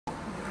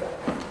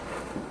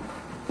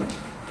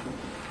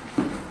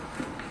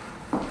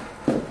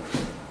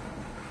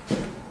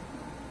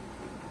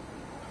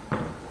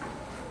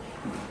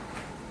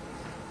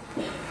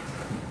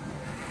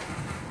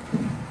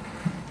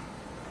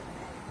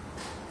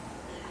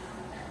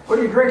What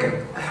are you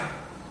drinking?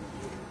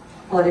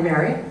 Bloody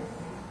Mary.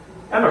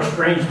 That looks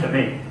strange to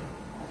me.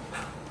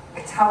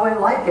 It's how I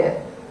like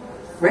it.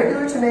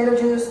 Regular tomato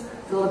juice,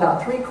 filled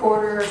about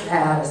 3/4,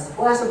 add a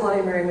splash of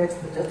Bloody Mary mix,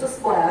 but just a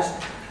splash,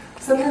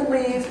 some mint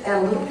leaves,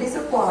 and a little piece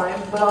of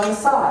lime, but on the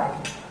side.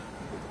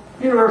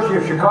 University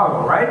of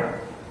Chicago, right?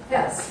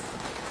 Yes.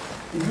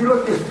 Did you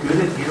look this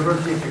good at the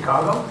University of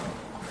Chicago?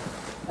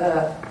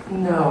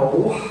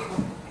 No.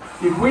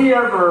 Did we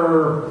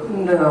ever...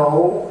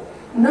 No.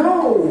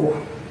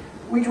 No.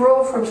 We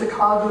drove from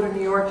Chicago to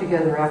New York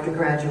together after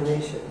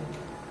graduation.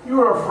 You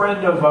were a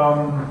friend of,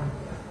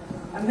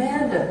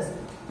 Amanda's.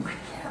 I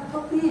can't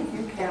believe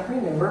you can't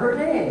remember her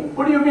name.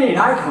 What do you mean?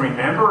 I can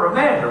remember.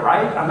 Amanda,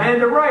 right?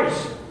 Amanda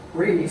Rice.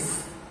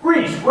 Reese.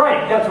 Reese,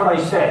 right. That's what I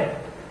said.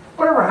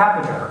 Whatever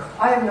happened to her?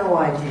 I have no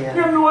idea.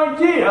 You have no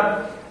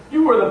idea?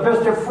 You were the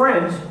best of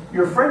friends.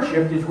 Your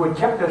friendship is what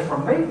kept us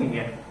from making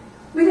it.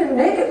 We didn't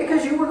make it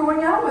because you were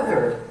going out with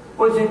her.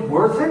 Was it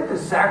worth it to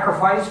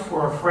sacrifice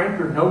for a friend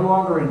you're no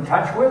longer in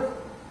touch with?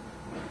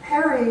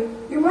 Harry,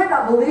 you might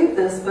not believe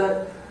this,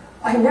 but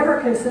I never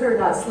considered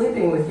not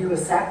sleeping with you a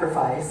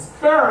sacrifice.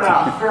 Fair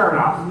enough, fair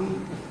enough.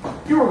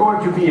 You were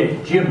going to be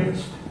a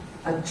gymnast.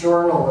 A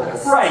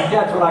journalist. Right,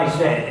 that's what I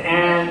said.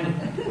 And...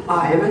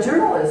 I am a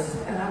journalist,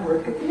 and I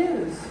work at the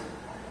news.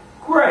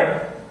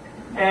 Great.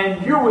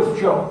 And you're with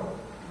Joe?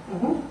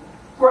 Mm-hmm.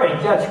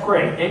 Great, that's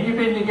great. And you've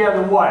been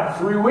together, what,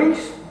 3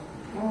 weeks?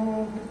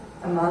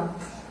 A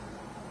month.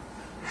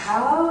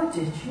 How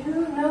did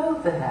you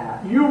know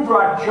that? You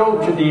brought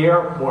Joe to the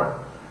airport,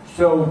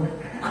 so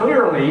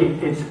clearly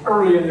it's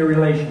early in the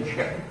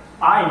relationship.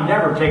 I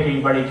never take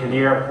anybody to the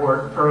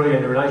airport early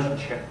in the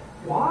relationship.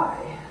 Why?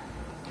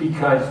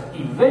 Because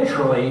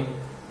eventually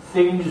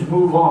things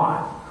move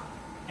on.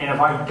 And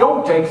if I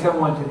don't take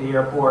someone to the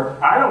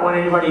airport, I don't want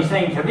anybody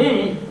saying to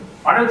me,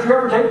 why don't you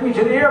ever take me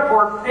to the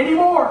airport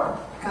anymore?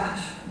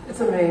 Gosh,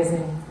 it's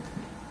amazing.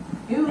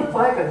 You look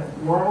like a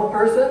normal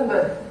person,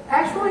 but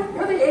actually,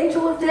 you're the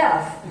angel of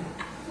death.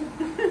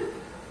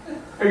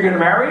 Are you going to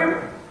marry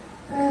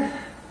him?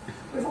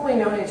 We've only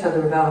known each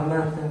other about a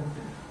month, and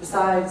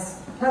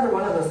besides, neither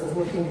one of us is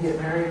looking to get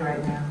married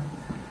right now.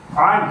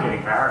 I'm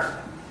getting married.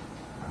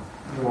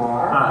 You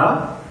are?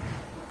 Uh-huh.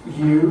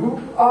 You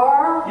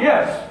are?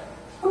 Yes.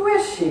 Who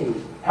is she?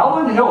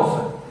 Helen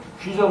Hilson.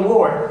 She's a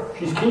lawyer.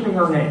 She's keeping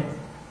her name.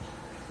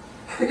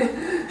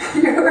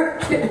 You're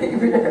getting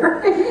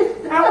married?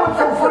 And what's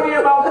so funny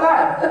about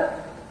that?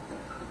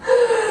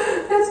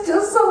 It's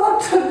just so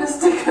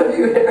optimistic of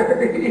you,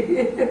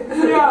 Harry.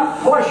 Yeah,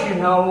 plus you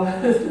know,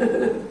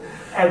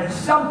 at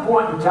some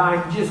point in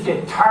time, you just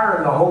get tired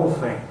of the whole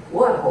thing.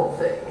 What whole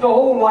thing? The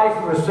whole life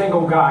of a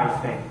single guy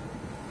thing.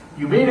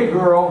 You meet a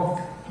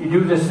girl, you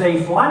do the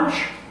safe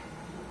lunch,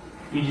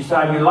 you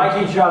decide you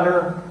like each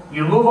other,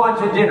 you move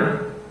on to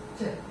dinner.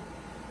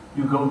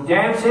 You go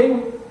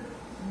dancing,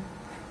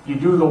 you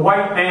do the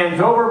white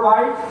man's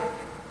overbite,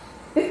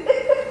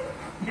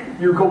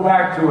 you go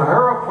back to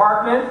her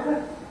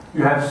apartment,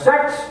 you have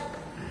sex,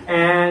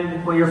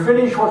 and when you're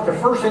finished, what's the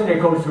first thing that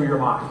goes through your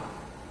mind?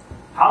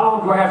 How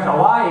long do I have to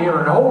lie here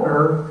and hold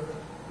her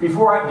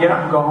before I get up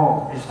and go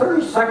home? Is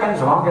 30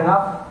 seconds long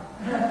enough?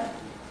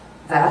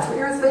 That's what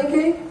you're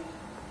thinking?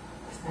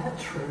 Is that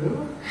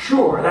true?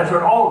 Sure, that's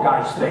what all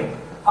guys think.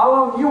 How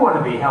long do you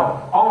want to be held?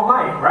 All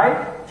night,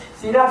 right?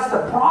 See, that's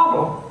the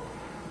problem.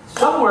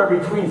 Somewhere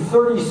between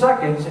 30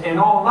 seconds and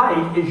all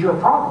night is your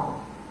problem.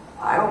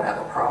 I don't have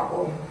a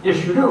problem.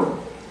 Yes, you do.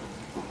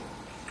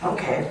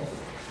 Okay.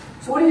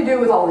 So what do you do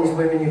with all these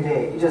women you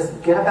date? You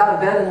just get up out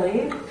of bed and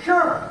leave?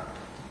 Sure.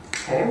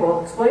 Okay,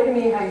 well, explain to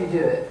me how you do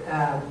it.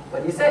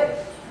 What do you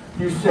say?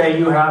 You say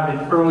you have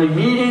an early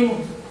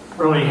meeting,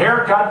 early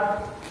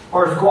haircut,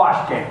 or a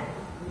squash game.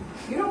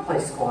 You don't play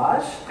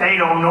squash. They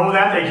don't know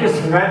that. They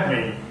just met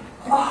me.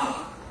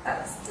 Oh,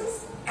 that's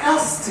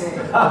disgusting.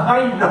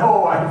 I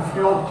know. I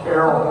feel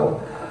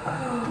terrible.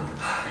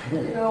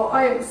 You know,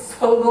 I am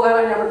so glad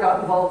I never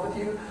got involved with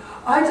you.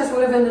 I just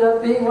would have ended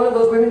up being one of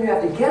those women who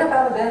have to get up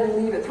out of bed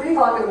and leave at 3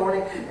 o'clock in the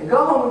morning and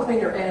go home and clean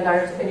your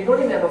andirons, and you don't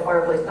even have a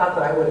fireplace. Not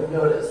that I would have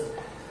noticed.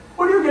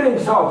 What are you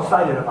getting so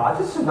excited about?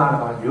 This is not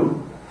about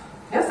you.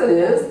 Yes, it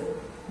is.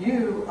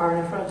 You are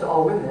an affront to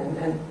all women,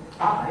 and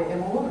I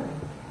am a woman.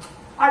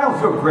 I don't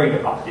feel great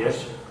about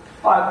this,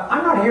 but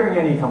I'm not hearing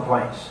any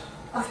complaints.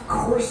 Of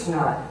course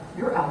not.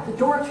 You're out the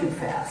door too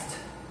fast.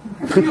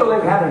 I feel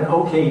they've had an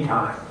okay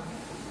time.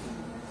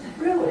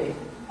 Really?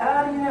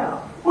 How do you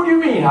know? What do you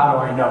mean, how do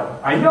I know?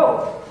 I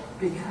know.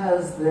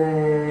 Because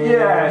they...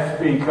 Yes,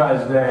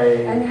 because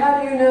they... And how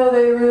do you know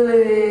they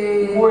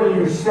really... What do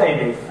you say?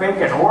 They fake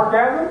an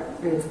orgasm?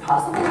 It's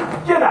possible.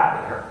 Get out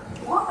of here.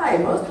 Why?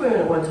 Most women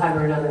at one time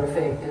or another have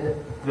faked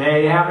it.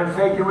 They haven't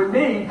faked it with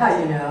me. How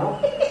do you know?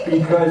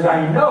 Because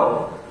I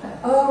know.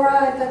 Oh,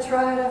 right, that's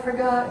right, I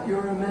forgot.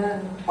 You're a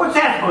man. What's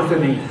that supposed to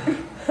mean?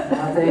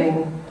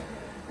 Nothing.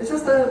 It's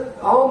just that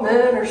all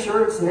men are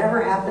sure it's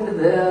never happened to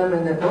them,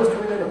 and that most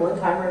women at one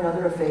time or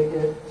another have faked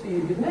it, so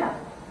you do the math.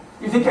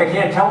 You think I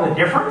can't tell the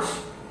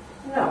difference?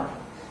 No.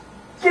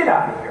 Get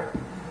out of here.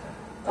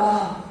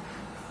 Oh.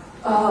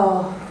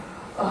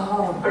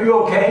 Are you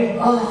okay?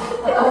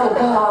 Oh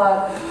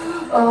God.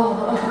 Oh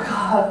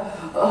God.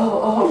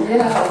 Oh,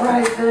 yeah,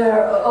 right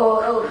there.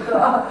 Oh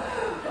God.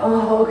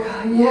 Oh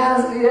God.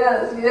 Yes.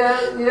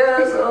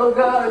 Oh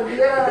God.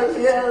 Yes.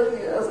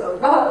 Oh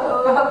God.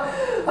 Oh God.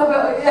 Oh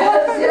God. Yes.